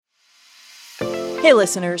Hey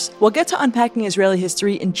listeners, we'll get to unpacking Israeli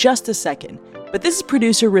history in just a second, but this is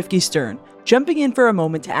producer Rifki Stern, jumping in for a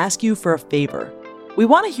moment to ask you for a favor. We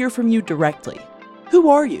want to hear from you directly.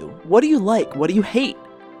 Who are you? What do you like? What do you hate?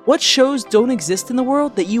 What shows don't exist in the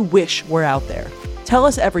world that you wish were out there? Tell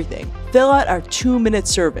us everything. Fill out our 2-minute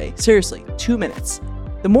survey. Seriously, 2 minutes.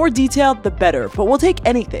 The more detailed, the better, but we'll take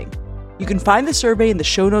anything. You can find the survey in the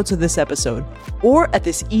show notes of this episode or at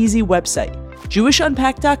this easy website,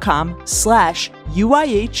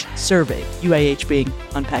 jewishunpacked.com/UIH survey, UIH being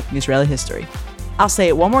Unpacking Israeli History. I'll say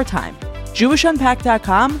it one more time,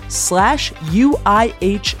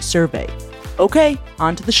 jewishunpacked.com/UIH survey. Okay,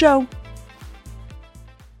 on to the show.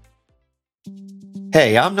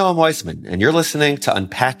 Hey, I'm Noam Weissman, and you're listening to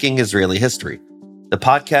Unpacking Israeli History, the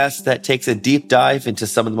podcast that takes a deep dive into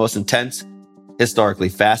some of the most intense, historically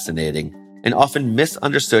fascinating, and often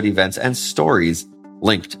misunderstood events and stories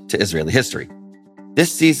linked to Israeli history.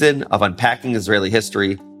 This season of Unpacking Israeli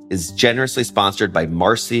History is generously sponsored by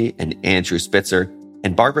Marcy and Andrew Spitzer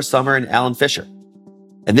and Barbara Summer and Alan Fisher.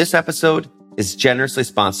 And this episode is generously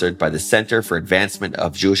sponsored by the Center for Advancement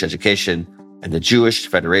of Jewish Education and the Jewish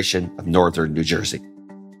Federation of Northern New Jersey.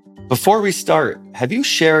 Before we start, have you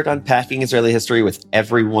shared Unpacking Israeli History with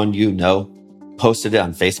everyone you know? Posted it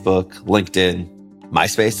on Facebook, LinkedIn,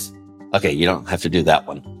 MySpace? Okay, you don't have to do that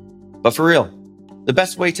one. But for real, the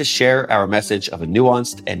best way to share our message of a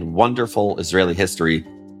nuanced and wonderful Israeli history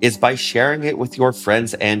is by sharing it with your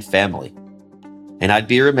friends and family. And I'd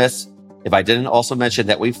be remiss if I didn't also mention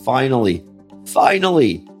that we finally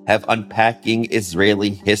have Unpacking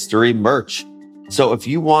Israeli History merch. So if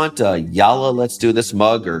you want a Yalla Let's Do This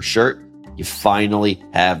mug or shirt, you finally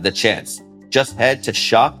have the chance. Just head to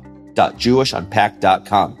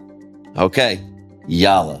shop.jewishunpacked.com. Okay,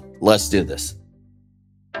 Yalla, let's do this.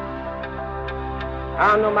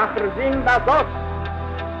 אנו מכריזים בזאת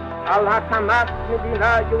על הקמת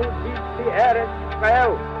מדינה יהודית בארץ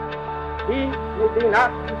ישראל. היא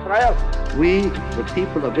מדינת ישראל. We, the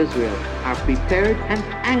people of Israel, are prepared and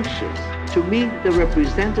anxious to meet the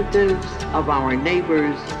representatives of our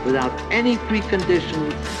neighbors without any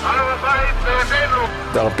preconditions.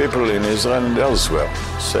 There are people in Israel and elsewhere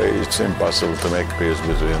say it's impossible to make peace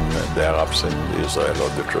between the Arabs and Israel or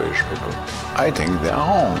the Jewish people. I think they are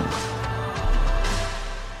wrong.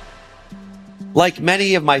 Like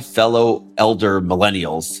many of my fellow elder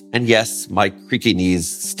millennials, and yes, my creaky knees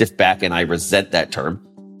stiff back and I resent that term,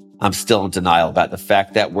 I'm still in denial about the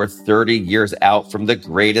fact that we're 30 years out from the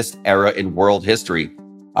greatest era in world history,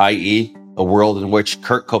 i.e., a world in which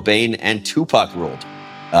Kurt Cobain and Tupac ruled,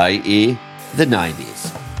 i.e., the 90s.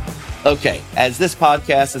 Okay, as this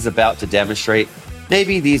podcast is about to demonstrate,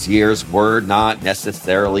 maybe these years were not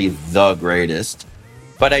necessarily the greatest,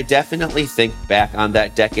 but I definitely think back on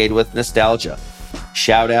that decade with nostalgia.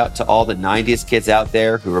 Shout out to all the 90s kids out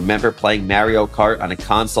there who remember playing Mario Kart on a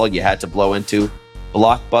console you had to blow into,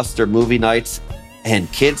 blockbuster movie nights, and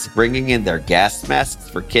kids bringing in their gas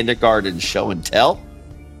masks for kindergarten show and tell?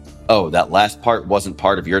 Oh, that last part wasn't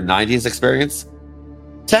part of your 90s experience?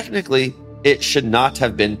 Technically, it should not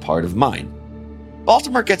have been part of mine.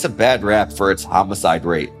 Baltimore gets a bad rap for its homicide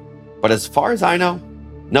rate, but as far as I know,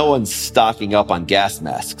 no one's stocking up on gas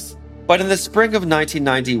masks. But in the spring of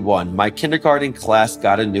 1991, my kindergarten class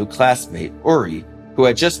got a new classmate, Uri, who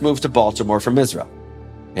had just moved to Baltimore from Israel.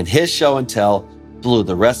 And his show and tell blew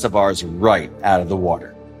the rest of ours right out of the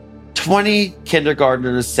water. 20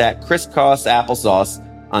 kindergartners sat crisscross applesauce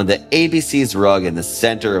on the ABC's rug in the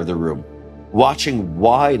center of the room, watching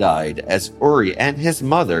wide-eyed as Uri and his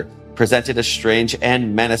mother presented a strange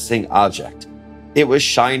and menacing object. It was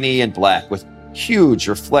shiny and black with huge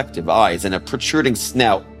reflective eyes and a protruding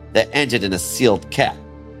snout that ended in a sealed cap.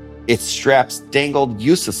 Its straps dangled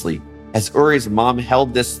uselessly as Uri's mom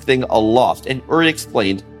held this thing aloft, and Uri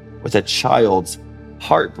explained with a child's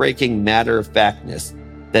heartbreaking matter-of-factness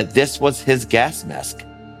that this was his gas mask.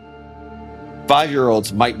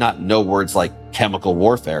 5-year-olds might not know words like chemical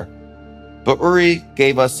warfare, but Uri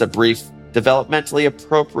gave us a brief, developmentally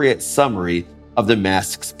appropriate summary of the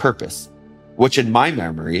mask's purpose, which in my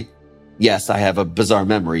memory, yes, I have a bizarre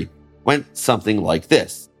memory, went something like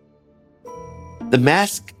this. The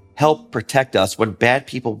mask helped protect us when bad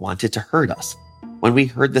people wanted to hurt us. When we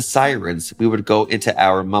heard the sirens, we would go into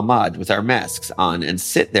our mamad with our masks on and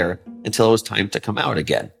sit there until it was time to come out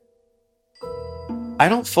again. I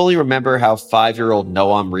don't fully remember how 5-year-old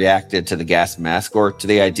Noam reacted to the gas mask or to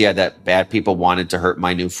the idea that bad people wanted to hurt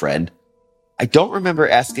my new friend. I don't remember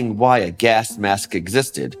asking why a gas mask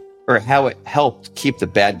existed or how it helped keep the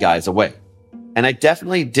bad guys away. And I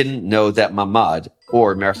definitely didn't know that mamad,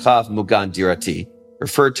 or merchav mugan dirati,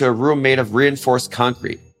 referred to a room made of reinforced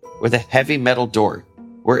concrete. with a heavy metal door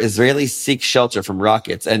where Israelis seek shelter from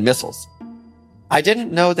rockets and missiles. I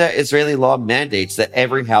didn't know that Israeli law mandates that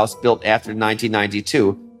every house built after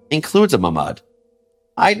 1992 includes a mamad.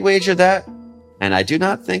 I'd wager that, and I do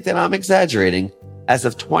not think that I'm exaggerating, as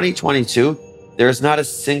of 2022, there is not a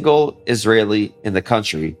single Israeli in the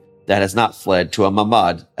country that has not fled to a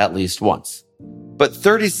mamad at least once. But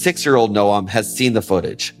 36-year-old Noam has seen the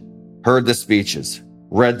footage, heard the speeches,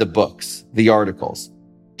 read the books, the articles,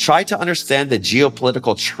 tried to understand the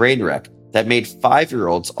geopolitical train wreck that made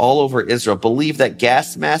 5-year-olds all over Israel believe that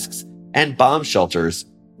gas masks and bomb shelters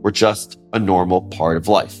were just a normal part of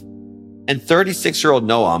life. And 36-year-old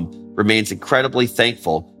Noam remains incredibly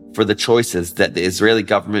thankful for the choices that the Israeli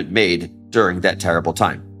government made during that terrible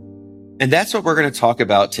time. And that's what we're going to talk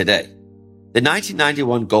about today. The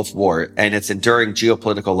 1991 Gulf War and its enduring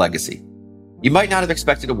geopolitical legacy. You might not have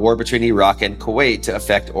expected a war between Iraq and Kuwait to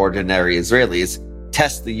affect ordinary Israelis,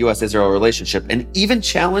 test the U.S.-Israel relationship, and even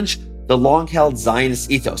challenge the long-held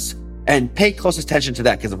Zionist ethos. And pay close attention to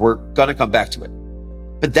that because we're going to come back to it.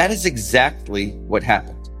 But that is exactly what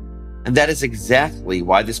happened. And that is exactly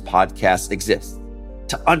why this podcast exists.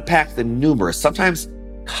 To unpack the numerous, sometimes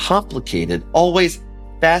complicated, always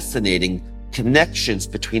fascinating connections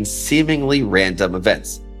between seemingly random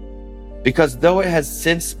events. Because though it has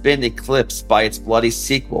since been eclipsed by its bloody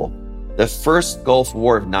sequel, the first Gulf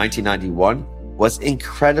War of 1991 was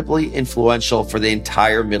incredibly influential for the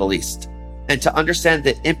entire Middle East. And to understand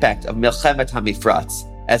the impact of Milchemet HaMifratz,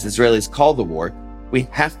 as Israelis call the war, we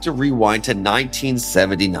have to rewind to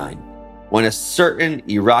 1979, when a certain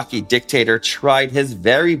Iraqi dictator tried his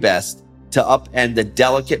very best to upend the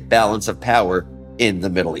delicate balance of power in the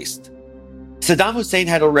Middle East. Saddam Hussein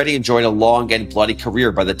had already enjoyed a long and bloody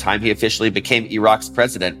career by the time he officially became Iraq's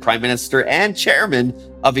president, prime minister, and chairman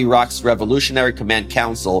of Iraq's Revolutionary Command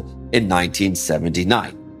Council in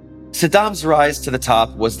 1979. Saddam's rise to the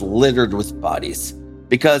top was littered with bodies,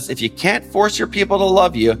 because if you can't force your people to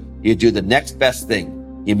love you, you do the next best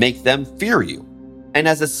thing. You make them fear you. And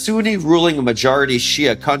as a Sunni ruling a majority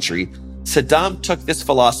Shia country, Saddam took this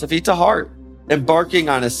philosophy to heart, embarking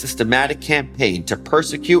on a systematic campaign to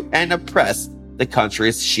persecute and oppress the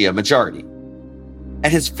country's Shia majority. And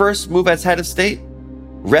his first move as head of state?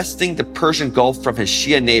 Wresting the Persian Gulf from his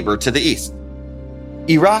Shia neighbor to the east.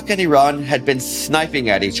 Iraq and Iran had been sniping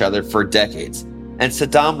at each other for decades, and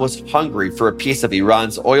Saddam was hungry for a piece of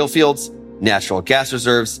Iran's oil fields, natural gas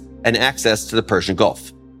reserves, and access to the Persian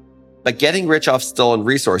Gulf. But getting rich off stolen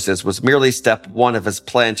resources was merely step one of his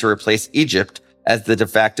plan to replace Egypt as the de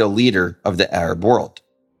facto leader of the Arab world.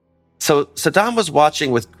 So Saddam was watching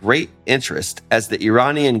with great interest as the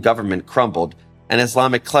Iranian government crumbled and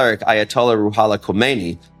Islamic cleric Ayatollah Ruhollah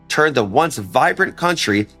Khomeini turned the once vibrant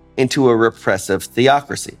country into a repressive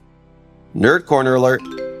theocracy. Nerd corner alert.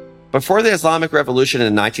 Before the Islamic Revolution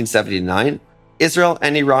in 1979, Israel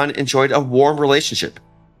and Iran enjoyed a warm relationship.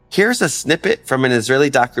 Here's a snippet from an Israeli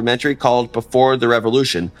documentary called Before the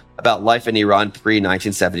Revolution about life in Iran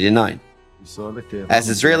pre-1979. As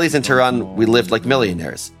Israelis in Tehran, we lived like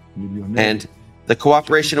millionaires. And the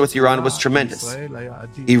cooperation with Iran was tremendous.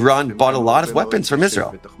 Iran bought a lot of weapons from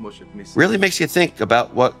Israel. Really makes you think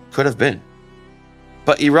about what could have been.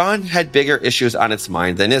 But Iran had bigger issues on its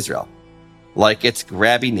mind than Israel, like its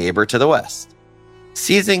grabby neighbor to the west.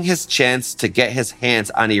 Seizing his chance to get his hands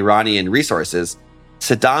on Iranian resources,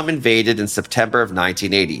 Saddam invaded in September of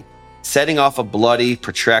 1980, setting off a bloody,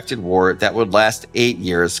 protracted war that would last 8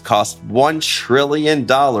 years, cost $1 trillion,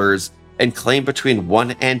 and claim between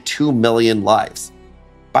 1 and 2 million lives.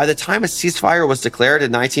 By the time a ceasefire was declared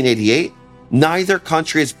in 1988, neither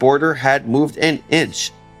country's border had moved an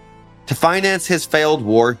inch. To finance his failed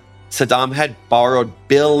war, Saddam had borrowed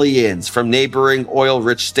billions from neighboring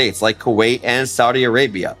oil-rich states like Kuwait and Saudi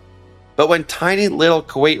Arabia. But when tiny little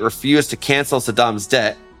Kuwait refused to cancel Saddam's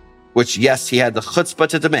debt, which yes, he had the chutzpah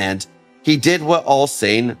to demand, he did what all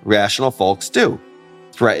sane, rational folks do: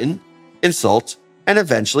 threaten, insult, and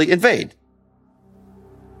eventually invade.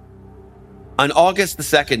 On August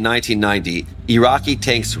 2nd, 1990, Iraqi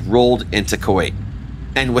tanks rolled into Kuwait.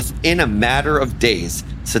 And within a matter of days,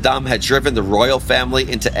 Saddam had driven the royal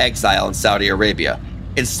family into exile in Saudi Arabia,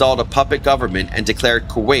 installed a puppet government, and declared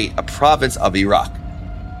Kuwait a province of Iraq.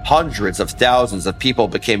 Hundreds of thousands of people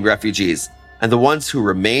became refugees, and the ones who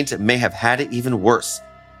remained may have had it even worse.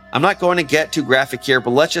 I'm not going to get too graphic here, but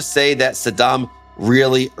let's just say that Saddam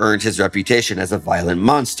really earned his reputation as a violent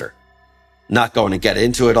monster. Not going to get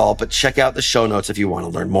into it all, but check out the show notes if you want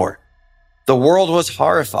to learn more. The world was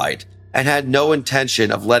horrified and had no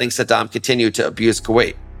intention of letting Saddam continue to abuse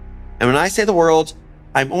Kuwait. And when I say the world,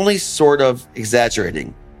 I'm only sort of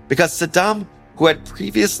exaggerating, because Saddam who had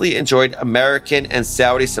previously enjoyed American and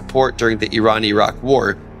Saudi support during the Iran-Iraq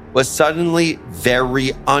War, was suddenly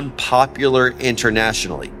very unpopular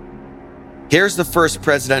internationally. Here's the first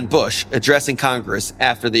President Bush addressing Congress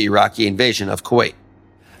after the Iraqi invasion of Kuwait.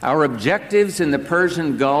 Our objectives in the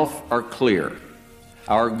Persian Gulf are clear.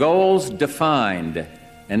 Our goals defined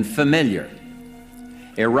and familiar.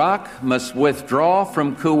 Iraq must withdraw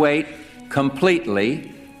from Kuwait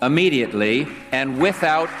completely, immediately, and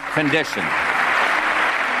without condition.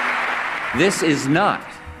 This is not,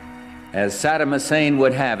 as Saddam Hussein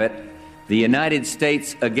would have it, the United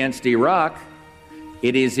States against Iraq.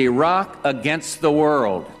 It is Iraq against the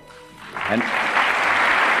world. And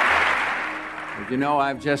you know,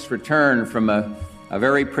 I've just returned from a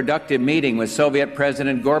very productive meeting with Soviet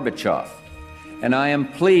President Gorbachev, and I am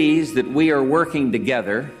pleased that we are working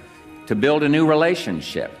together to build a new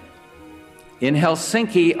relationship. In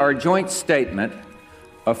Helsinki, our joint statement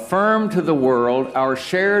affirmed to the world our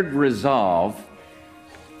shared resolve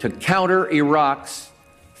to counter Iraq's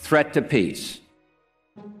threat to peace.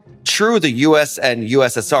 True, the US and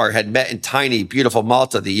USSR had met in tiny, beautiful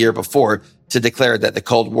Malta the year before to declare that the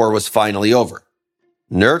Cold War was finally over.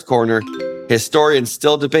 Nerd Corner, historians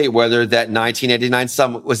still debate whether that 1989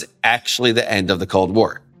 summit was actually the end of the Cold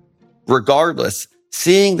War. Regardless,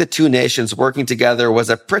 seeing the two nations working together was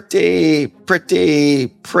a pretty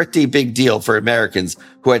big deal for Americans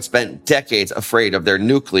who had spent decades afraid of their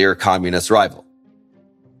nuclear communist rival.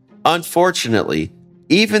 Unfortunately,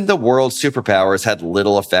 even the world superpowers had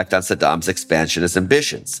little effect on Saddam's expansionist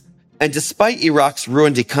ambitions. And despite Iraq's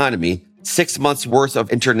ruined economy, 6 months' worth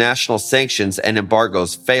of international sanctions and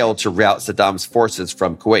embargoes failed to rout Saddam's forces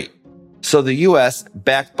from Kuwait. So the US,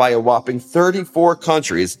 backed by a whopping 34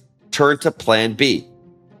 countries, turned to Plan B,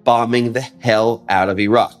 bombing the hell out of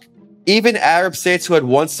Iraq. Even Arab states who had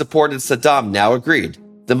once supported Saddam now agreed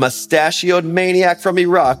the mustachioed maniac from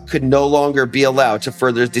Iraq could no longer be allowed to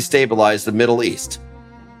further destabilize the Middle East.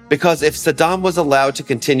 Because if Saddam was allowed to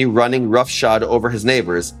continue running roughshod over his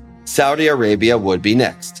neighbors, Saudi Arabia would be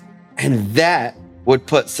next. And that would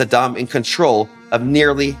put Saddam in control of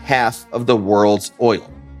nearly half of the world's oil.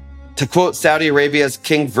 To quote Saudi Arabia's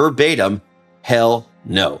king verbatim, hell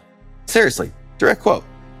no. Seriously, direct quote.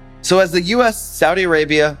 So as the US, Saudi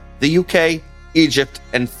Arabia, the UK, Egypt,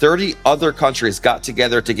 and 30 other countries got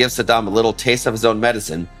together to give Saddam a little taste of his own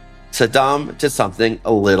medicine, Saddam did something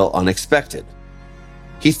a little unexpected.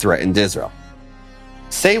 He threatened Israel.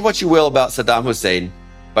 Say what you will about Saddam Hussein,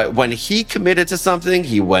 but when he committed to something,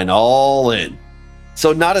 he went all in.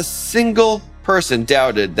 So not a single person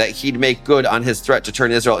doubted that he'd make good on his threat to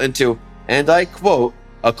turn Israel into, and I quote,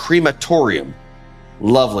 a crematorium.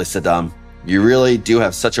 Lovely, Saddam. You really do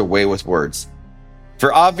have such a way with words.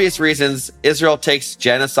 For obvious reasons, Israel takes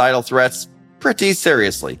genocidal threats pretty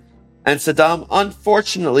seriously, and Saddam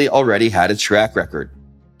unfortunately already had a track record.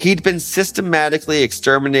 He'd been systematically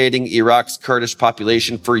exterminating Iraq's Kurdish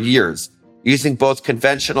population for years, using both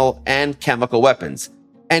conventional and chemical weapons,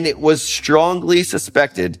 and it was strongly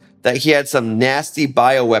suspected that he had some nasty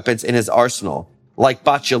bioweapons in his arsenal, like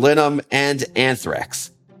botulinum and anthrax.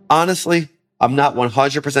 Honestly, I'm not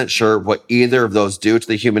 100% sure what either of those do to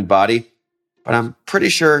the human body, but I'm pretty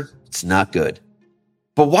sure it's not good.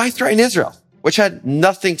 But why threaten Israel, which had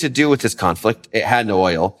nothing to do with this conflict? It had no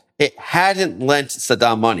oil. It hadn't lent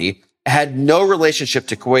Saddam money. It had no relationship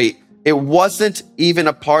to Kuwait. It wasn't even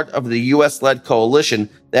a part of the US-led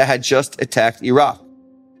coalition that had just attacked Iraq.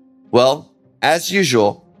 Well, as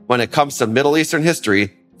usual, when it comes to Middle Eastern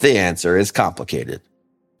history, the answer is complicated.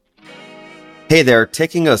 Hey there,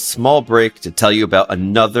 taking a small break to tell you about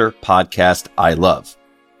another podcast I love,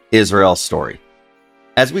 Israel Story.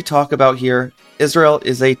 As we talk about here, Israel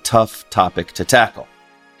is a tough topic to tackle.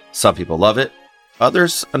 Some people love it,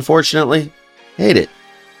 others, unfortunately, hate it.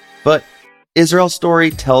 But Israel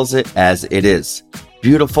Story tells it as it is.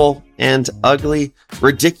 Beautiful and ugly,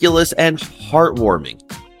 ridiculous and heartwarming.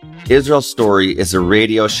 Israel Story is a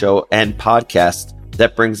radio show and podcast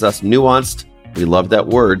that brings us nuanced, we love that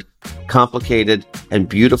word, complicated and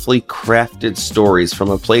beautifully crafted stories from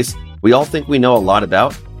a place we all think we know a lot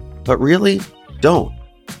about, but really don't.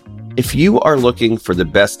 If you are looking for the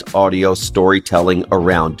best audio storytelling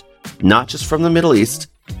around, not just from the Middle East,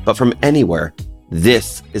 but from anywhere,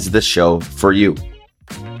 this is the show for you.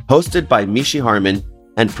 Hosted by Mishi Harman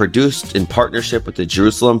and produced in partnership with the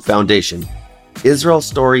Jerusalem Foundation, Israel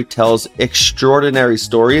Story tells extraordinary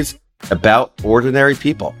stories about ordinary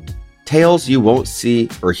people. Tales you won't see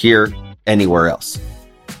or hear anywhere else.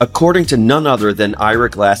 According to none other than Ira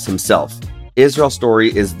Glass himself, Israel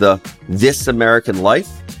Story is the This American Life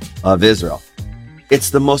of Israel. It's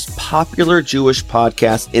the most popular Jewish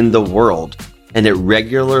podcast in the world, and it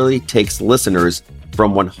regularly takes listeners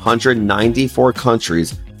from 194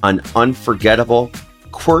 countries on unforgettable,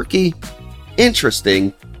 quirky,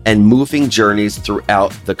 interesting, and moving journeys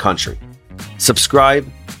throughout the country. Subscribe,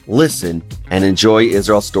 listen, and enjoy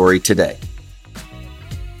Israel Story today.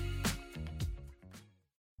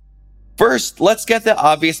 First, let's get the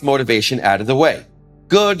obvious motivation out of the way.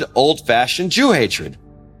 Good old-fashioned Jew hatred.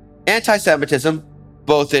 Anti-Semitism,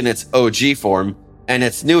 both in its OG form and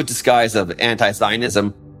its new disguise of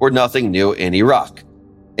anti-Zionism, were nothing new in Iraq.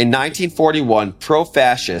 In 1941,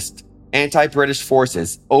 pro-fascist, anti-British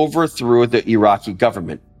forces overthrew the Iraqi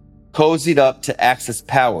government, cozied up to Axis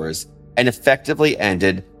powers, and effectively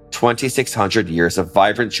ended 2,600 years of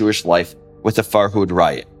vibrant Jewish life with the Farhud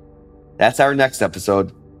riot. That's our next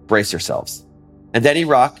episode. Brace yourselves. And then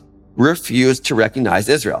Iraq refused to recognize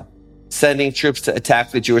Israel, sending troops to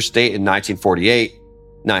attack the Jewish state in 1948,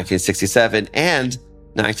 1967, and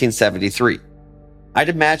 1973. I'd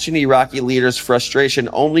imagine Iraqi leaders' frustration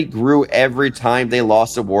only grew every time they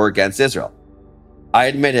lost a war against Israel. I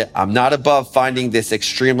admit it, I'm not above finding this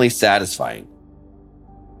extremely satisfying.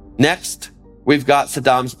 Next, we've got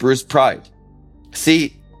Saddam's bruised pride.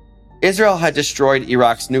 See, Israel had destroyed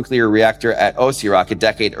Iraq's nuclear reactor at Osirak a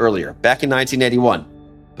decade earlier, back in 1981.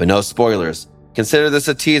 But no spoilers. Consider this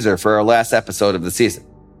a teaser for our last episode of the season.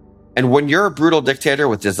 And when you're a brutal dictator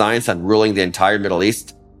with designs on ruling the entire Middle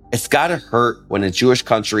East, it's gotta hurt when a Jewish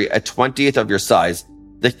country a 20th of your size,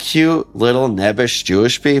 the cute little nebbish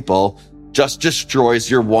Jewish people, just destroys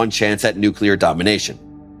your one chance at nuclear domination.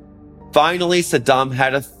 Finally, Saddam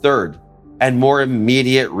had a third and more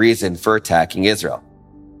immediate reason for attacking Israel.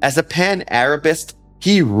 As a pan-Arabist,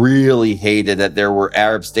 he really hated that there were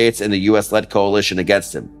Arab states in the US-led coalition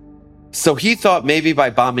against him. So he thought maybe by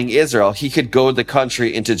bombing Israel, he could goad the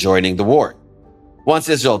country into joining the war. Once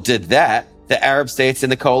Israel did that, the Arab states in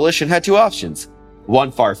the coalition had two options,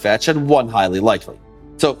 one far-fetched and one highly likely.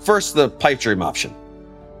 So first, the pipe dream option.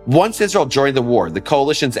 Once Israel joined the war, the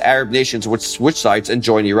coalition's Arab nations would switch sides and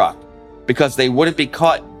join Iraq, because they wouldn't be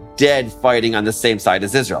caught dead fighting on the same side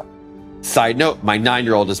as Israel. Side note, my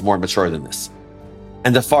 9-year-old is more mature than this.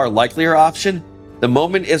 And the far likelier option? The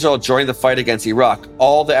moment Israel joined the fight against Iraq,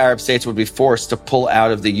 all the Arab states would be forced to pull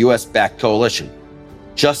out of the US-backed coalition.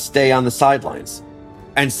 Just stay on the sidelines.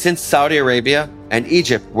 And since Saudi Arabia and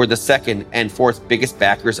Egypt were the second and fourth biggest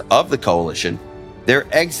backers of the coalition, their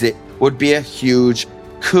exit would be a huge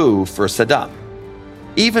coup for Saddam.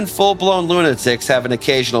 Even full-blown lunatics have an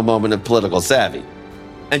occasional moment of political savvy.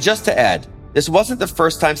 And just to add, this wasn't the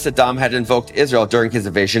first time Saddam had invoked Israel during his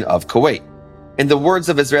invasion of Kuwait. In the words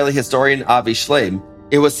of Israeli historian Avi Shleim,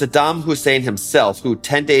 it was Saddam Hussein himself who,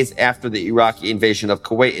 10 days after the Iraqi invasion of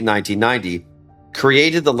Kuwait in 1990,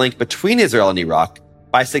 created the link between Israel and Iraq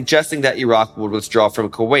by suggesting that Iraq would withdraw from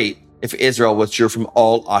Kuwait if Israel withdrew from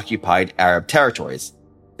all occupied Arab territories.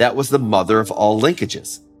 That was the mother of all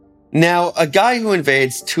linkages. Now, a guy who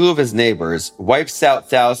invades two of his neighbors, wipes out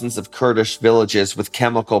thousands of Kurdish villages with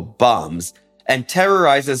chemical bombs, and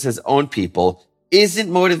terrorizes his own people isn't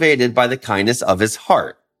motivated by the kindness of his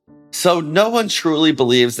heart. So no one truly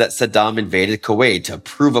believes that Saddam invaded Kuwait to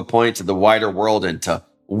prove a point to the wider world and to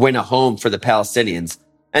win a home for the Palestinians.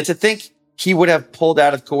 And to think he would have pulled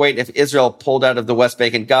out of Kuwait if Israel pulled out of the West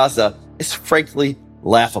Bank and Gaza is frankly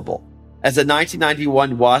laughable. As a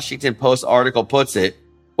 1991 Washington Post article puts it,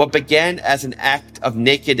 what began as an act of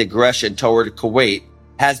naked aggression toward Kuwait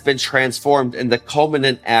has been transformed in the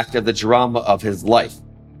culminant act of the drama of his life.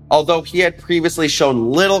 Although he had previously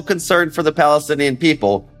shown little concern for the Palestinian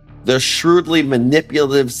people, the shrewdly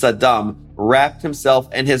manipulative Saddam wrapped himself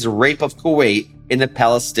and his rape of Kuwait in the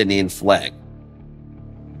Palestinian flag.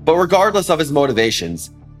 But regardless of his motivations,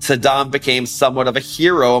 Saddam became somewhat of a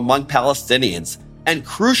hero among Palestinians, and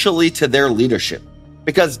crucially to their leadership.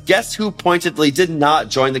 Because guess who pointedly did not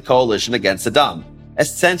join the coalition against Saddam,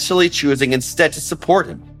 essentially choosing instead to support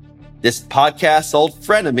him? This podcast's old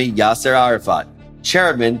frenemy, Yasser Arafat,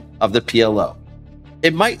 chairman of the PLO.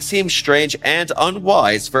 It might seem strange and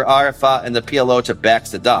unwise for Arafat and the PLO to back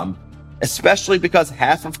Saddam, especially because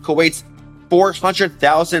half of Kuwait's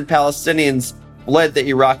 400,000 Palestinians fled the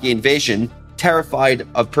Iraqi invasion, terrified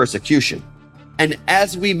of persecution. And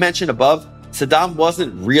as we mentioned above, Saddam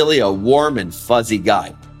wasn't really a warm and fuzzy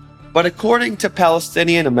guy. But according to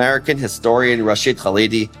Palestinian-American historian Rashid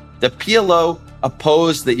Khalidi, the PLO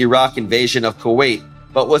opposed the Iraq invasion of Kuwait,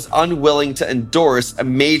 but was unwilling to endorse a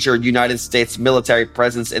major United States military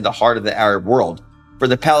presence in the heart of the Arab world. For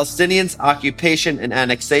the Palestinians, occupation and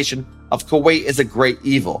annexation of Kuwait is a great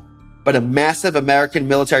evil, but a massive American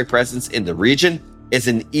military presence in the region is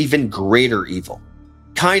an even greater evil.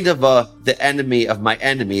 Kind of the enemy of my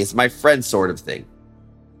enemy is my friend sort of thing.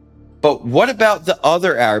 But what about the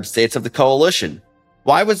other Arab states of the coalition?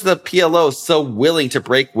 Why was the PLO so willing to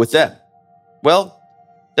break with them? Well,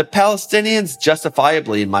 the Palestinians,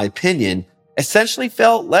 justifiably in my opinion, essentially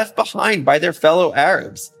felt left behind by their fellow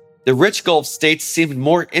Arabs. The rich Gulf states seemed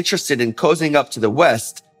more interested in cozying up to the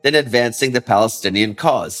West than advancing the Palestinian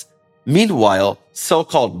cause. Meanwhile,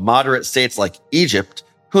 so-called moderate states like Egypt,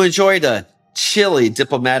 who enjoyed a chilly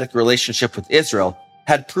diplomatic relationship with Israel,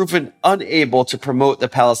 had proven unable to promote the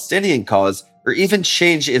Palestinian cause or even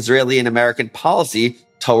change Israeli and American policy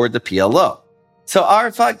toward the PLO. So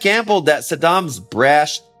Arafat gambled that Saddam's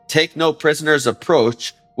brash, take-no-prisoners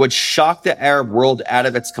approach would shock the Arab world out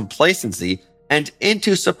of its complacency and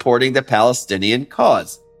into supporting the Palestinian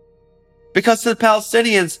cause. Because to the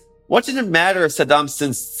Palestinians, what did it matter if Saddam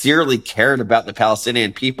sincerely cared about the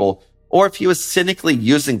Palestinian people or if he was cynically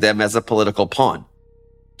using them as a political pawn?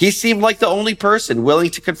 He seemed like the only person willing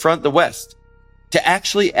to confront the West, to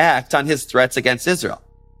actually act on his threats against Israel.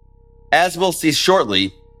 As we'll see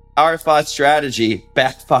shortly, Arafat's strategy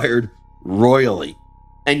backfired royally,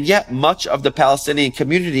 and yet much of the Palestinian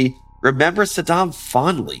community remembers Saddam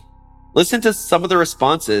fondly. Listen to some of the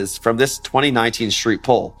responses from this 2019 street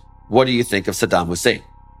poll. What do you think of Saddam Hussein?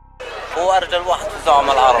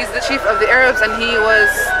 He's the chief of the Arabs, and he was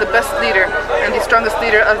the best leader and the strongest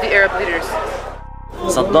leader of the Arab leaders.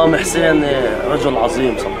 صدام حسين رجل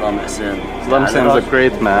عظيم. صدام حسين is a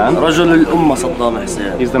great man. رجل الأمة صدام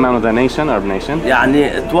حسين. He's the man of the nation, Arab nation.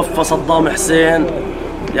 يعني توفى صدام حسين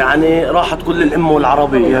يعني راحت كل الأمة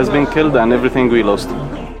والعربية. He has been killed and everything we lost.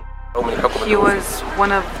 He was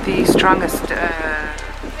one of the strongest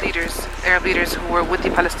Arab leaders who were with the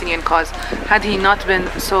Palestinian cause. Had he not been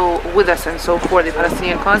so with us and so for the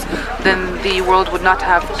Palestinian cause, then the world would not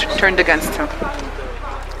have turned against him.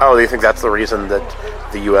 Oh, do you think that's the reason that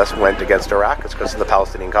the U.S. went against Iraq? It's because of the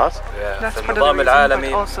Palestinian cause? Yeah. That's part of the reason,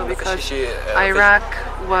 but also because Iraq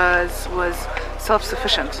was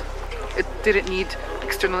self-sufficient. It didn't need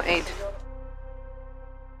external aid.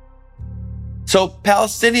 So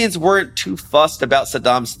Palestinians weren't too fussed about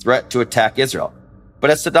Saddam's threat to attack Israel. But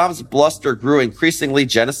as Saddam's bluster grew increasingly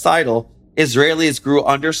genocidal, Israelis grew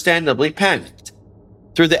understandably panicked.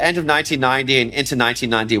 Through the end of 1990 and into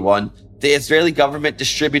 1991, the Israeli government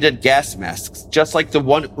distributed gas masks, just like the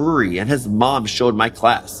one Uri and his mom showed my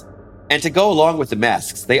class. And to go along with the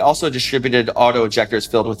masks, they also distributed auto-injectors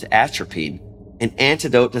filled with atropine, an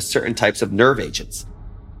antidote to certain types of nerve agents.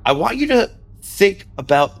 I want you to think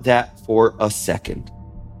about that for a second.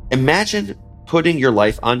 Imagine putting your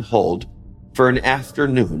life on hold for an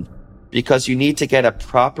afternoon because you need to get a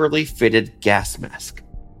properly fitted gas mask.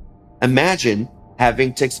 Imagine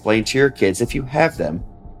having to explain to your kids, if you have them,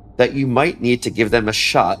 that you might need to give them a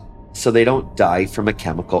shot so they don't die from a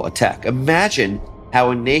chemical attack. Imagine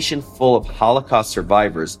how a nation full of Holocaust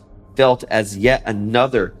survivors felt as yet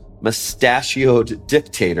another mustachioed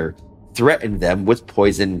dictator threatened them with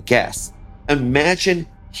poison gas. Imagine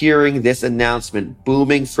hearing this announcement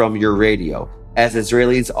booming from your radio, as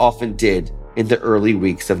Israelis often did in the early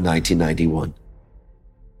weeks of 1991.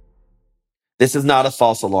 This is not a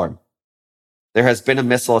false alarm. There has been a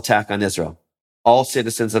missile attack on Israel. All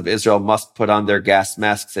citizens of Israel must put on their gas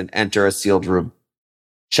masks and enter a sealed room.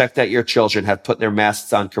 Check that your children have put their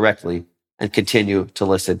masks on correctly and continue to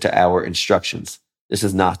listen to our instructions. This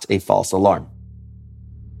is not a false alarm.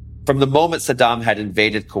 From the moment Saddam had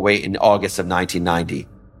invaded Kuwait in August of 1990,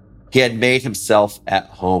 he had made himself at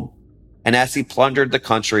home. And as he plundered the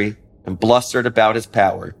country and blustered about his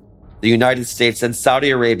power, the United States and Saudi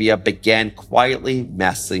Arabia began quietly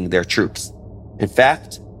massing their troops. In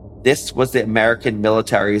fact, this was the American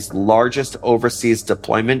military's largest overseas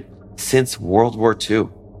deployment since World War II.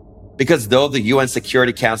 Because though the UN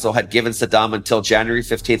Security Council had given Saddam until January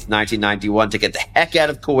 15th, 1991 to get the heck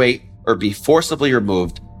out of Kuwait or be forcibly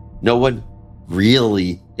removed, no one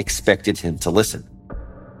really expected him to listen.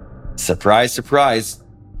 Surprise, surprise,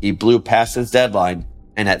 he blew past his deadline,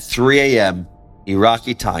 and at 3 a.m.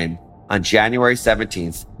 Iraqi time on January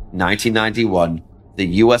 17th, 1991, the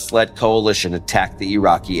US-led coalition attacked the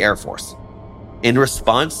Iraqi Air Force. In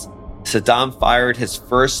response, Saddam fired his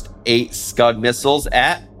first 8 Scud missiles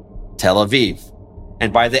at Tel Aviv.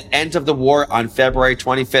 And by the end of the war on February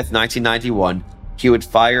 25th, 1991, he would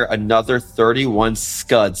fire another 31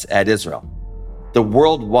 Scuds at Israel. The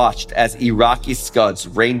world watched as Iraqi Scuds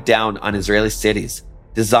rained down on Israeli cities,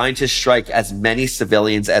 designed to strike as many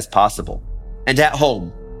civilians as possible. And at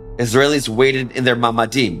home, Israelis waited in their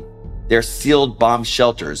mamadim, their sealed bomb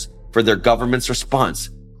shelters, for their government's response,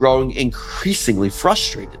 growing increasingly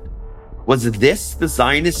frustrated. Was this the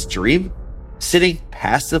Zionist dream? sitting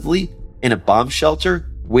passively in a bomb shelter,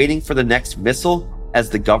 waiting for the next missile as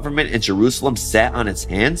the government in Jerusalem sat on its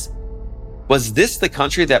hands? Was this the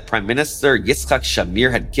country that Prime Minister Yitzhak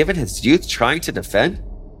Shamir had given his youth trying to defend?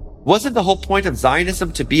 Wasn't the whole point of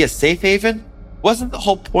Zionism to be a safe haven? Wasn't the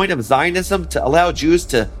whole point of Zionism to allow Jews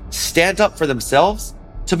to stand up for themselves?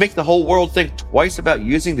 To make the whole world think twice about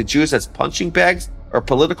using the Jews as punching bags or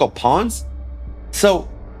political pawns? So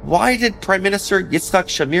why did Prime Minister Yitzhak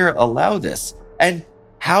Shamir allow this? And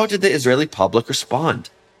how did the Israeli public respond?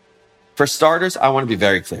 For starters, I want to be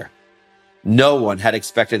very clear. No one had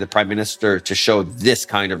expected the Prime Minister to show this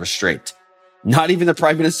kind of restraint. Not even the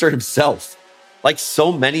Prime Minister himself. Like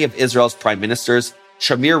so many of Israel's prime ministers,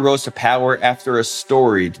 Shamir rose to power after a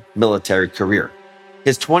storied military career.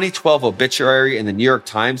 His 2012 obituary in the New York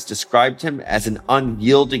Times described him as an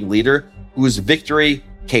unyielding leader whose victory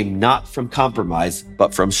came not from compromise,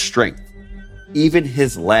 but from strength. Even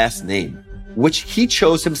his last name, which he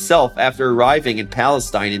chose himself after arriving in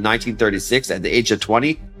Palestine in 1936 at the age of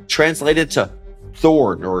 20, translated to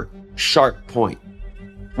thorn or sharp point,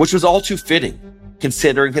 which was all too fitting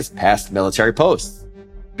considering his past military posts.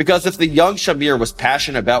 Because if the young Shamir was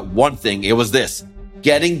passionate about one thing, it was this: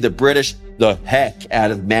 getting the British the heck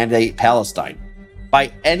out of Mandate Palestine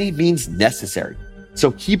by any means necessary.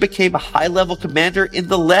 So he became a high-level commander in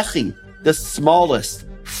the Lehi, the smallest,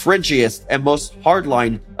 fringiest, and most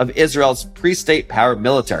hardline of Israel's pre-state power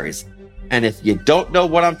militaries. And if you don't know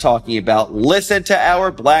what I'm talking about, listen to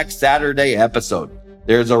our Black Saturday episode.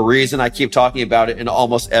 There's a reason I keep talking about it in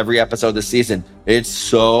almost every episode this season. It's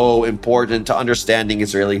so important to understanding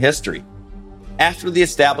Israeli history. After the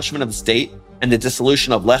establishment of the state and the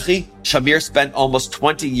dissolution of Lehi, Shamir spent almost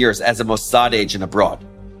 20 years as a Mossad agent abroad.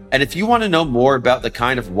 And if you want to know more about the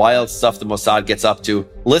kind of wild stuff the Mossad gets up to,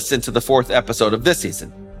 listen to the 4th episode of this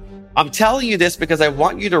season. I'm telling you this because I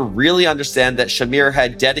want you to really understand that Shamir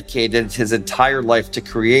had dedicated his entire life to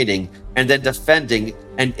creating and then defending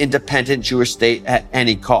an independent Jewish state at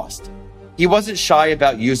any cost. He wasn't shy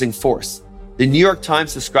about using force. The New York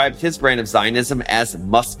Times described his brand of Zionism as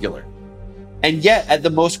muscular. And yet, at the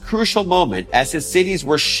most crucial moment, as his cities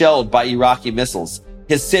were shelled by Iraqi missiles,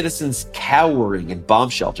 his citizens cowering in bomb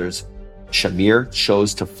shelters, Shamir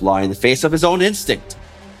chose to fly in the face of his own instinct.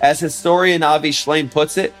 As historian Avi Shlaim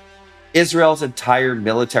puts it, Israel's entire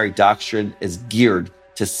military doctrine is geared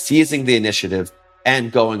to seizing the initiative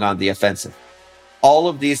and going on the offensive. All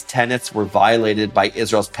of these tenets were violated by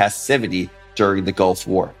Israel's passivity during the Gulf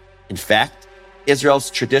War. In fact,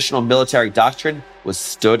 Israel's traditional military doctrine was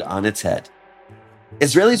stood on its head.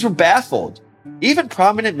 Israelis were baffled. Even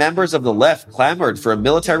prominent members of the left clamored for a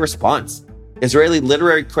military response. Israeli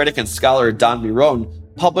literary critic and scholar Dan Miron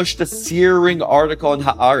published a searing article in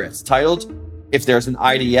Haaretz titled, "If There's an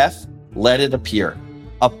IDF, Let It Appear,"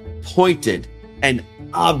 a pointed and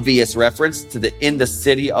obvious reference to the In the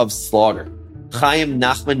City of Slaughter, Chaim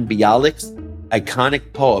Nachman Bialik's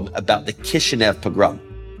iconic poem about the Kishinev pogrom,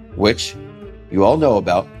 which you all know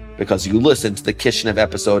about because you listened to the Kishinev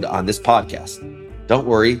episode on this podcast. Don't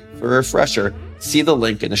worry, for a refresher, see the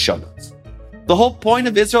link in the show notes. The whole point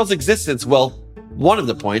of Israel's existence, well, one of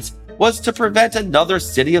the points, was to prevent another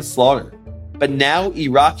city of slaughter. But now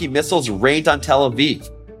Iraqi missiles rained on Tel Aviv.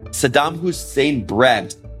 Saddam Hussein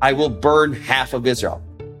bragged, "I will burn half of Israel."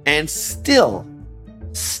 And still,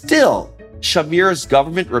 Shamir's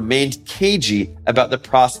government remained cagey about the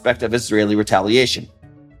prospect of Israeli retaliation.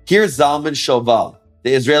 Here's Zalman Shoval,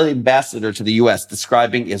 the Israeli ambassador to the U.S.,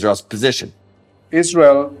 describing Israel's position.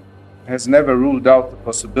 Israel has never ruled out the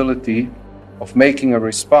possibility of making a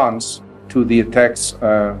response to the attacks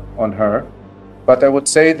on her. But I would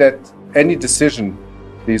say that any decision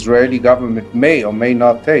the Israeli government may or may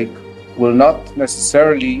not take will not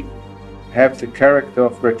necessarily have the character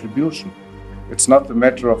of retribution. It's not the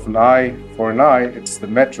matter of an eye for an eye, it's the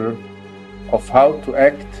matter of how to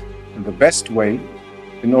act in the best way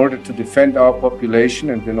in order to defend our population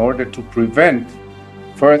and in order to prevent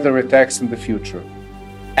further attacks in the future.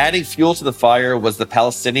 Adding fuel to the fire was the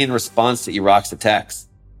Palestinian response to Iraq's attacks.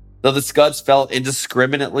 Though the Scuds fell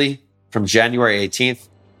indiscriminately from January 18th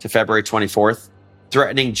to February 24th,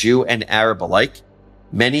 threatening Jew and Arab alike,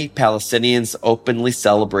 many Palestinians openly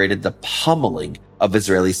celebrated the pummeling of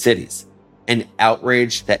Israeli cities, an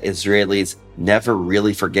outrage that Israelis never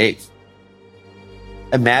really forgave.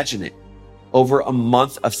 Imagine it, over a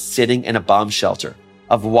month of sitting in a bomb shelter,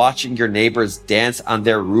 of watching your neighbors dance on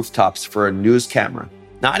their rooftops for a news camera,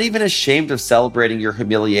 not even ashamed of celebrating your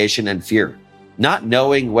humiliation and fear, not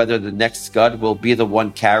knowing whether the next Scud will be the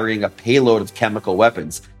one carrying a payload of chemical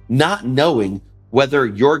weapons, not knowing whether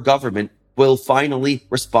your government will finally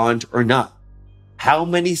respond or not. How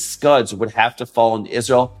many scuds would have to fall on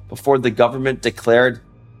Israel before the government declared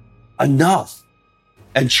enough?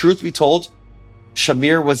 And truth be told,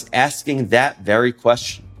 Shamir was asking that very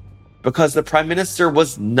question because the prime minister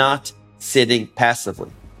was not sitting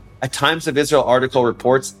passively. A Times of Israel article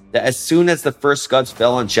reports that as soon as the first scuds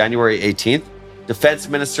fell on January 18th, Defense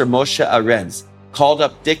Minister Moshe Arens called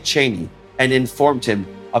up Dick Cheney and informed him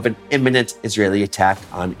of an imminent Israeli attack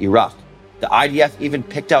on Iraq. The IDF even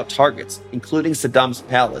picked out targets, including Saddam's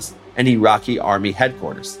palace and Iraqi army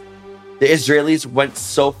headquarters. The Israelis went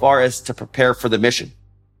so far as to prepare for the mission.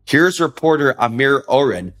 Here's reporter Amir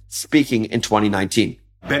Oren speaking in 2019.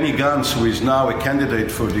 Benny Gantz, who is now a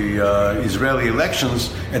candidate for the Israeli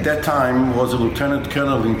elections, at that time was a lieutenant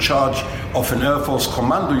colonel in charge of an Air Force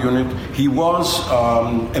commando unit. He was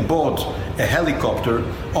aboard a helicopter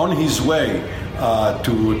on his way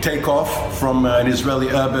to take off from an Israeli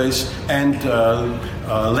airbase and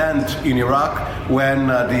land in Iraq when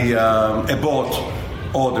the abort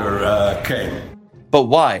order came. But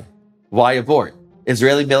why? Why abort?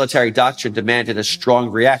 Israeli military doctrine demanded a strong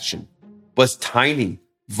reaction. Was tiny,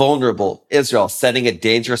 vulnerable Israel setting a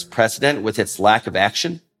dangerous precedent with its lack of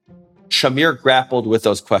action? Shamir grappled with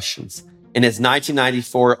those questions. In his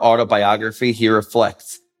 1994 autobiography, he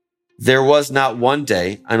reflects, "There was not one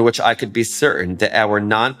day on which I could be certain that our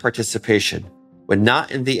non-participation would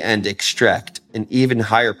not in the end extract an even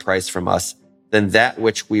higher price from us than that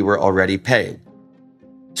which we were already paying."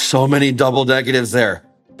 So many double negatives there,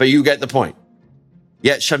 but you get the point.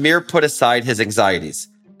 Yet Shamir put aside his anxieties,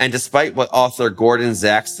 and despite what author Gordon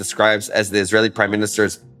Zaks describes as the Israeli prime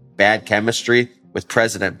minister's bad chemistry with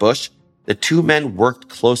President Bush, the two men worked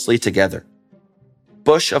closely together.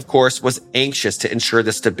 Bush, of course, was anxious to ensure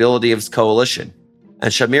the stability of his coalition,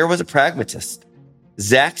 and Shamir was a pragmatist.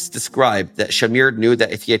 Zaks described that Shamir knew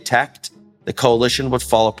that if he attacked, the coalition would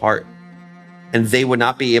fall apart, and they would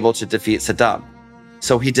not be able to defeat Saddam.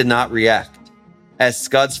 So he did not react. As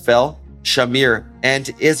scuds fell, Shamir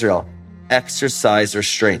and Israel exercised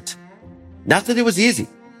restraint. Not that it was easy.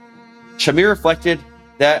 Shamir reflected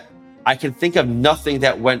that I can think of nothing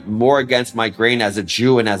that went more against my grain as a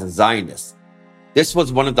Jew and as a Zionist. This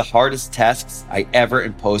was one of the hardest tasks I ever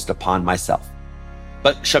imposed upon myself.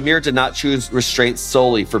 But Shamir did not choose restraint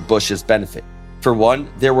solely for Bush's benefit. For one,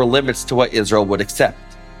 there were limits to what Israel would accept.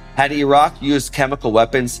 Had Iraq used chemical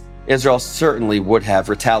weapons, Israel certainly would have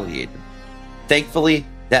retaliated. Thankfully,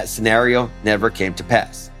 that scenario never came to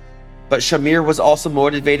pass. But Shamir was also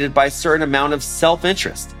motivated by a certain amount of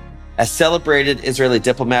self-interest. As celebrated Israeli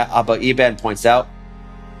diplomat Abba Eban points out,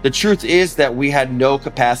 the truth is that we had no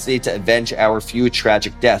capacity to avenge our few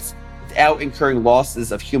tragic deaths without incurring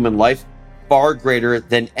losses of human life far greater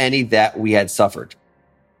than any that we had suffered.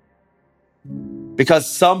 Because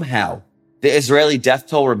somehow, the Israeli death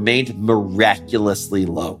toll remained miraculously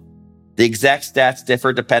low. The exact stats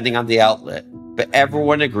differ depending on the outlet, but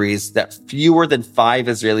everyone agrees that fewer than 5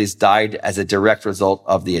 Israelis died as a direct result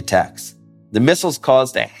of the attacks. The missiles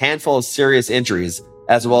caused a handful of serious injuries,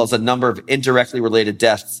 as well as a number of indirectly related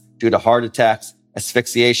deaths due to heart attacks,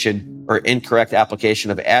 asphyxiation, or incorrect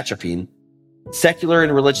application of atropine. Secular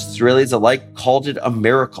and religious Israelis alike called it a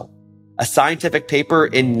miracle. A scientific paper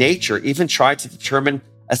in Nature even tried to determine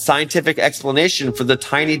a scientific explanation for the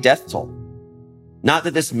tiny death toll. Not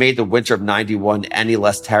that this made the winter of 91 any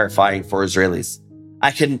less terrifying for Israelis.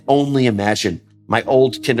 I can only imagine my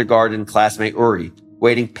old kindergarten classmate Uri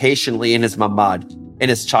waiting patiently in his mamad in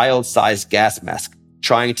his child-sized gas mask,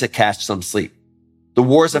 trying to catch some sleep. The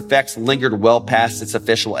war's effects lingered well past its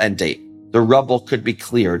official end date. The rubble could be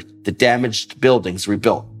cleared, the damaged buildings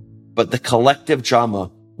rebuilt. But the collective drama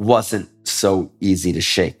wasn't so easy to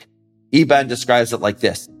shake. Eban describes it like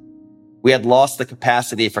this. We had lost the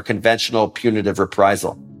capacity for conventional punitive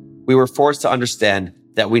reprisal. We were forced to understand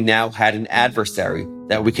that we now had an adversary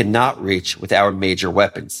that we could not reach with our major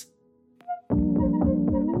weapons.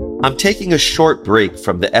 I'm taking a short break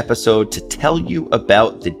from the episode to tell you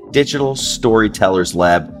about the Digital Storytellers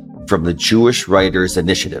Lab from the Jewish Writers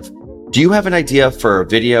Initiative. Do you have an idea for a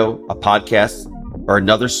video, a podcast, or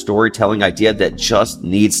another storytelling idea that just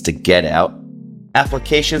needs to get out?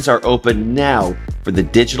 Applications are open now for the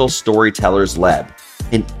Digital Storytellers Lab,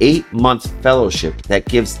 an 8-month fellowship that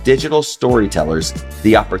gives digital storytellers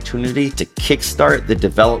the opportunity to kickstart the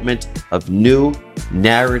development of new,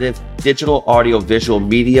 narrative, digital audiovisual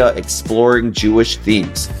media exploring Jewish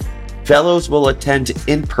themes. Fellows will attend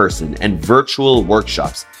in-person and virtual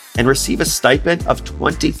workshops and receive a stipend of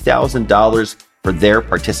 $20,000 for their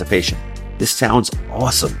participation. This sounds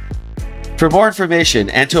awesome. For more information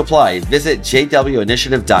and to apply, visit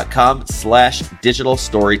jwinitiative.com/digital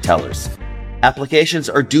storytellers. Applications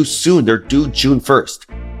are due soon. They're due June 1st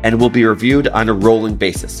and will be reviewed on a rolling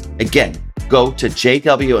basis. Again, go to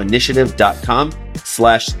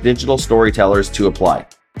jwinitiative.com/digital storytellers to apply.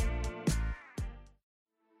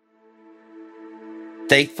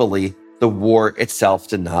 Thankfully, the war itself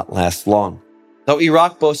did not last long. Though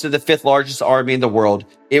Iraq boasted the 5th largest army in the world,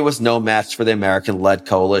 it was no match for the American-led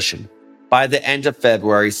coalition. By the end of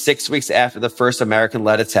February, 6 weeks after the first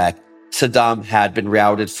American-led attack, Saddam had been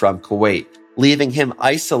routed from Kuwait, leaving him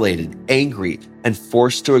isolated, angry, and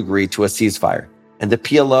forced to agree to a ceasefire. And the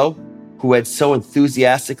PLO, who had so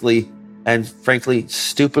enthusiastically and frankly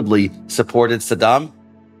stupidly supported Saddam,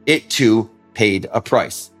 it too paid a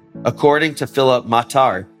price. According to Philip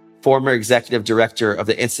Mattar, former executive director of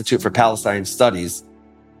the Institute for Palestine Studies,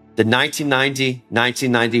 the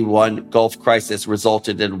 1990-1991 Gulf crisis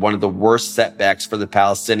resulted in one of the worst setbacks for the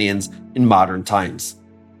Palestinians in modern times.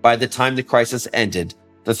 By the time the crisis ended,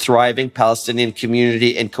 the thriving Palestinian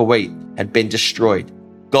community in Kuwait had been destroyed.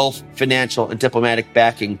 Gulf financial and diplomatic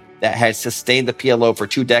backing that had sustained the PLO for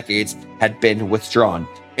 2 decades had been withdrawn.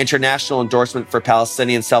 International endorsement for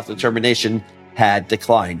Palestinian self-determination had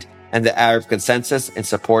declined, and the Arab consensus in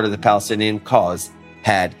support of the Palestinian cause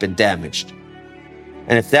had been damaged.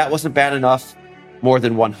 And if that wasn't bad enough, more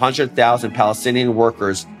than 100,000 Palestinian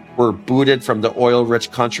workers were booted from the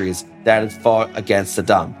oil-rich countries that had fought against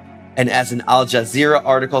Saddam. And as an Al Jazeera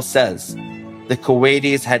article says, the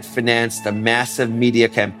Kuwaitis had financed a massive media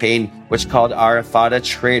campaign which called Arafat a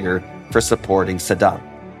traitor for supporting Saddam.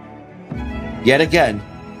 Yet again,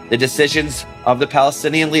 the decisions of the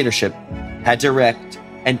Palestinian leadership had direct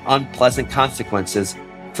and unpleasant consequences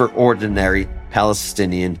for ordinary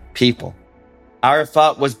Palestinian people.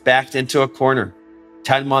 Arafat was backed into a corner.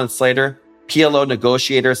 10 months later, PLO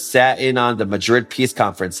negotiators sat in on the Madrid Peace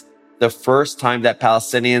Conference, the first time that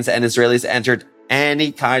Palestinians and Israelis entered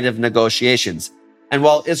any kind of negotiations. And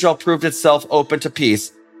while Israel proved itself open to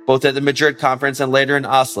peace, both at the Madrid Conference and later in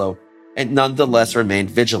Oslo, it nonetheless remained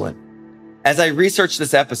vigilant. As I researched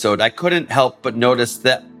this episode, I couldn't help but notice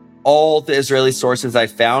that all the Israeli sources I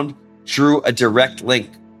found drew a direct link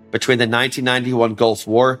between the 1991 Gulf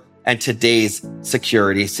War and today's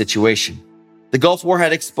security situation. The Gulf War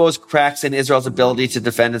had exposed cracks in Israel's ability to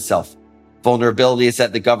defend itself, vulnerabilities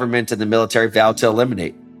that the government and the military vowed to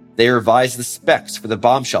eliminate. They revised the specs for the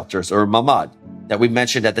bomb shelters, or Mamad, that we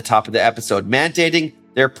mentioned at the top of the episode, mandating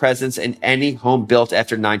their presence in any home built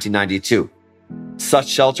after 1992. Such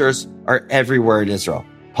shelters are everywhere in Israel: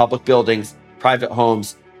 public buildings, private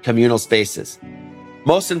homes, communal spaces.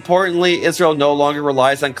 Most importantly, Israel no longer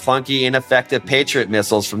relies on clunky, ineffective Patriot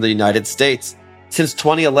missiles from the United States. Since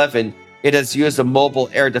 2011, it has used a mobile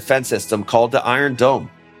air defense system called the Iron Dome,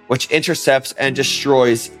 which intercepts and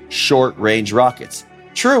destroys short-range rockets.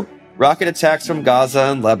 True, rocket attacks from Gaza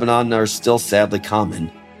and Lebanon are still sadly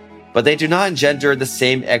common, but they do not engender the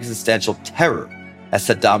same existential terror as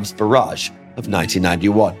Saddam's barrage of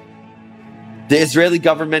 1991. The Israeli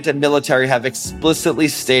government and military have explicitly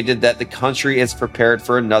stated that the country is prepared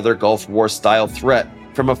for another Gulf War-style threat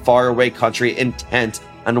from a faraway country intent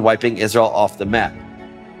on wiping Israel off the map.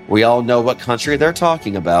 We all know what country they're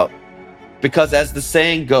talking about, because as the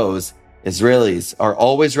saying goes, Israelis are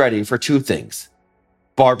always ready for 2 things: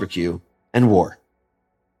 barbecue and war.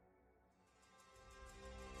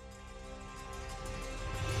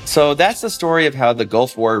 So that's the story of how the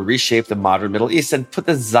Gulf War reshaped the modern Middle East and put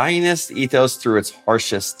the Zionist ethos through its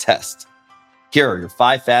harshest test. Here are your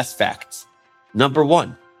 5 fast facts. Number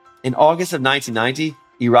 1. In August of 1990,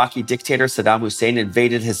 Iraqi dictator Saddam Hussein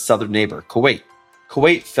invaded his southern neighbor, Kuwait.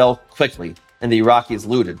 Kuwait fell quickly, and the Iraqis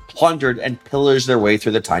looted, plundered, and pillaged their way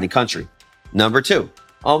through the tiny country. Number 2.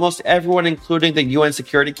 Almost everyone, including the UN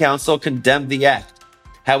Security Council, condemned the act.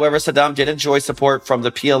 However, Saddam did enjoy support from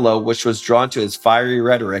the PLO, which was drawn to his fiery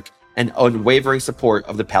rhetoric and unwavering support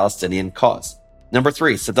of the Palestinian cause. Number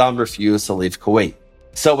 3, Saddam refused to leave Kuwait.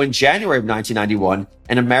 So in January of 1991,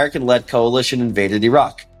 an American-led coalition invaded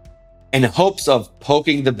Iraq. In hopes of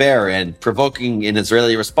poking the bear and provoking an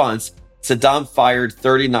Israeli response, Saddam fired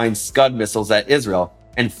 39 Scud missiles at Israel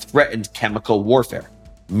and threatened chemical warfare.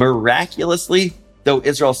 Miraculously, though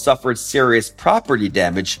Israel suffered serious property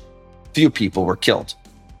damage, few people were killed.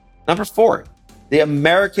 Number 4, the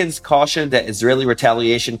Americans cautioned that Israeli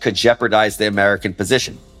retaliation could jeopardize the American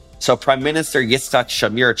position. So Prime Minister Yitzhak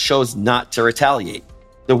Shamir chose not to retaliate.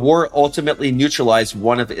 The war ultimately neutralized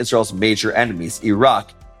one of Israel's major enemies,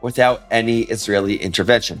 Iraq, without any Israeli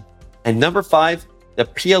intervention. And number 5, the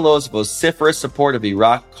PLO's vociferous support of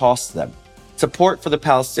Iraq cost them. Support for the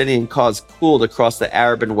Palestinian cause cooled across the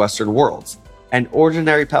Arab and Western worlds, and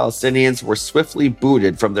ordinary Palestinians were swiftly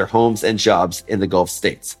booted from their homes and jobs in the Gulf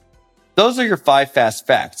states. Those are your 5 fast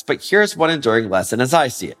facts, but here's one enduring lesson as I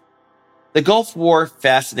see it. The Gulf War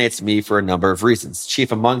fascinates me for a number of reasons.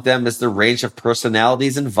 Chief among them is the range of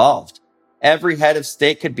personalities involved. Every head of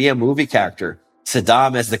state could be a movie character.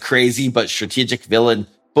 Saddam as the crazy but strategic villain,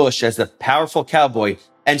 Bush as the powerful cowboy,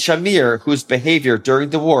 and Shamir, whose behavior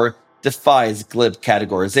during the war defies glib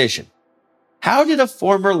categorization. How did a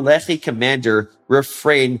former Lehi commander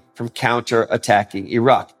refrain from counter-attacking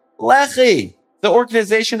Iraq? Lehi, the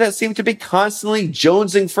organization that seemed to be constantly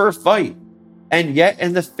jonesing for a fight. And yet,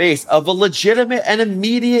 in the face of a legitimate and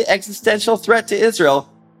immediate existential threat to Israel,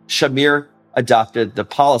 Shamir adopted the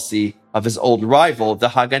policy of his old rival, the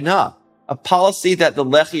Haganah, a policy that the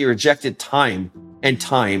Lehi rejected time and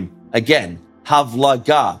time again,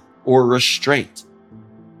 havlaga, or restraint.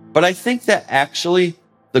 But I think that actually,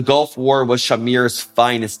 the Gulf War was Shamir's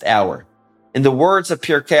finest hour. In the words of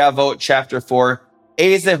Pirkei Avot, chapter 4,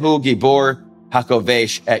 Ezehu Gibor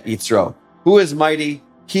Hakovesh et Yitzro. Who is mighty?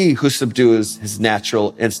 He who subdues his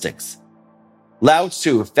natural instincts. Lao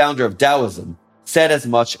Tzu, founder of Taoism, said as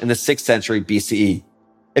much in the 6th century BCE.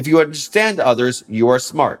 If you understand others, you are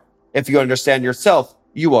smart. If you understand yourself,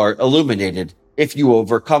 you are illuminated. If you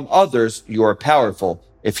overcome others, you are powerful.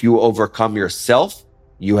 If you overcome yourself,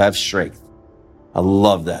 you have strength. I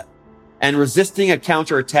love that. And resisting a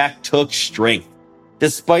counterattack took strength.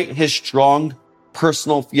 Despite his strong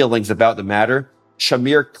personal feelings about the matter,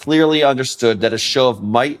 Shamir clearly understood that a show of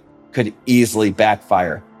might could easily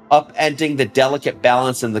backfire, upending the delicate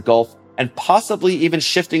balance in the Gulf and possibly even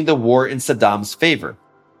shifting the war in Saddam's favor.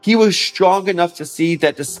 He was strong enough to see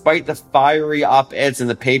that despite the fiery op-eds in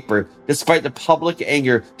the paper, despite the public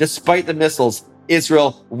anger, despite the missiles,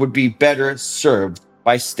 Israel would be better served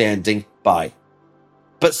by standing by.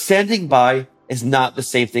 But standing by is not the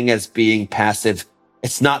same thing as being passive.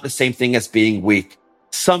 It's not the same thing as being weak.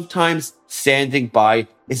 Sometimes standing by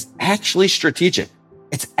is actually strategic.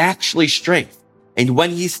 It's actually strength. And when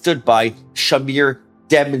he stood by, Shamir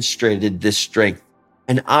demonstrated this strength.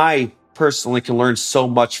 And I personally can learn so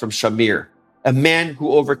much from Shamir, a man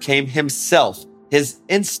who overcame himself, his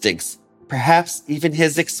instincts, perhaps even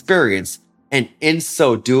his experience, and in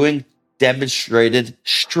so doing, demonstrated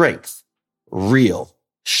strength, real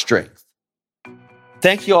strength.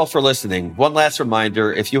 Thank you all for listening. One last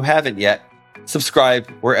reminder, if you haven't yet, subscribe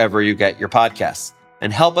wherever you get your podcasts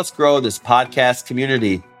and help us grow this podcast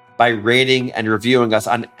community by rating and reviewing us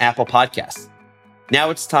on Apple Podcasts.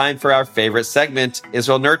 Now it's time for our favorite segment,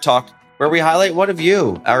 Israel Nerd Talk, where we highlight one of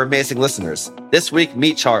you, our amazing listeners. This week,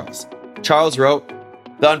 meet Charles. Charles wrote,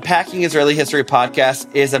 "The Unpacking Israeli History podcast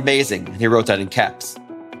is amazing," and he wrote that in caps.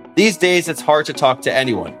 "These days, it's hard to talk to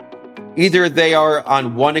anyone. Either they are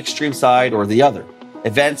on one extreme side or the other.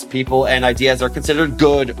 Events, people, and ideas are considered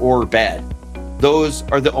good or bad. Those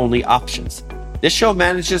are the only options. This show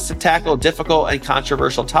manages to tackle difficult and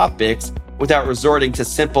controversial topics without resorting to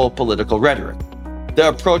simple political rhetoric. The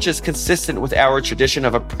approach is consistent with our tradition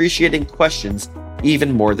of appreciating questions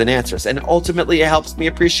even more than answers, and ultimately it helps me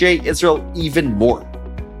appreciate Israel even more.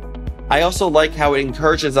 I also like how it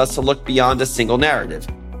encourages us to look beyond a single narrative.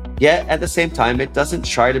 Yet, at the same time, it doesn't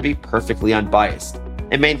try to be perfectly unbiased.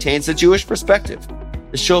 It maintains a Jewish perspective.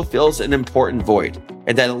 The show fills an important void,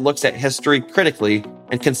 and that it looks at history critically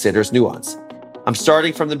and considers nuance. I'm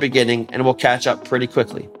starting from the beginning and will catch up pretty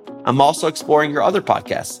quickly. I'm also exploring your other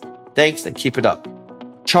podcasts. Thanks and keep it up."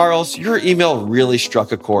 Charles, your email really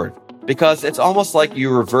struck a chord because it's almost like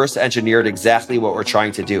you reverse engineered exactly what we're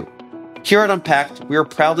trying to do. Here at Unpacked, we are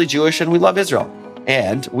proudly Jewish and we love Israel.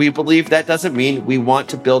 And we believe that doesn't mean we want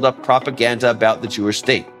to build up propaganda about the Jewish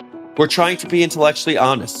state. We're trying to be intellectually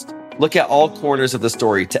honest, look at all corners of the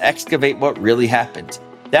story to excavate what really happened.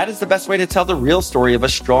 That is the best way to tell the real story of a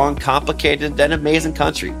strong, complicated, and amazing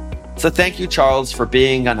country. So thank you, Charles, for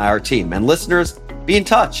being on our team. And listeners, be in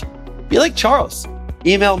touch. Be like Charles.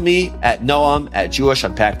 Email me at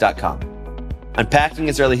noam@jewishunpacked.com. Unpacking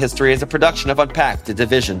Israeli History is a production of Unpacked, a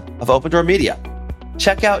division of Open Door Media.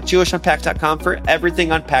 Check out jewishunpacked.com for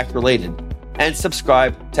everything Unpacked related and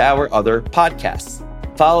subscribe to our other podcasts.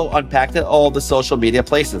 Follow Unpacked at all the social media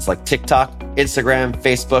places like TikTok, Instagram,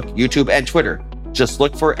 Facebook, YouTube, and Twitter. Just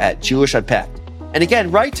look for @JewishUnpacked. And again,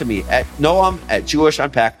 write to me at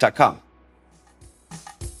noam@jewishunpacked.com.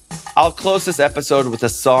 I'll close this episode with a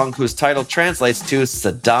song whose title translates to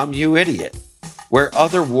Saddam You Idiot. Where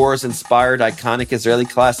other wars inspired iconic Israeli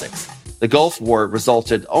classics, the Gulf War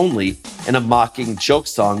resulted only in a mocking joke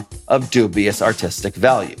song of dubious artistic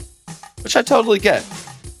value. Which I totally get.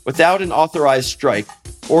 Without an authorized strike,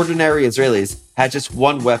 ordinary Israelis had just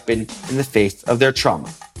one weapon in the face of their trauma: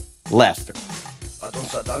 laughter. Adon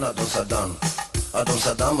Saddam, Adon Saddam, Adon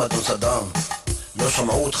Saddam, Adon Saddam. לא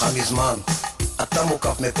שמעו אותך מזמן. אתה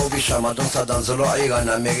מוקף מפה ושם, אדון סדן זה לא איראן,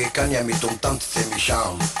 אמריקן יא מטומטם תצא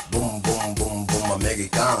משם. בום בום בום בום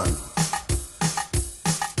אמריקן.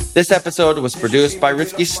 This episode was produced by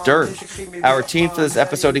Rifki Stern. Our team for this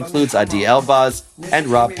episode includes Adi Elbaz and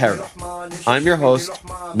Rob Perra. I'm your host,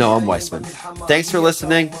 Noam Weissman. Thanks for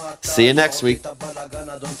listening. See you next week.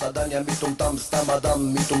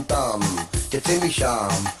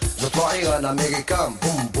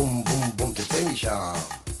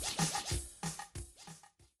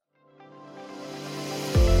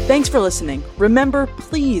 Thanks for listening. Remember,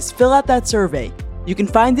 please fill out that survey. You can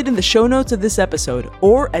find it in the show notes of this episode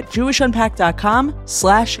or at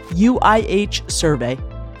jewishunpacked.com/UIH survey.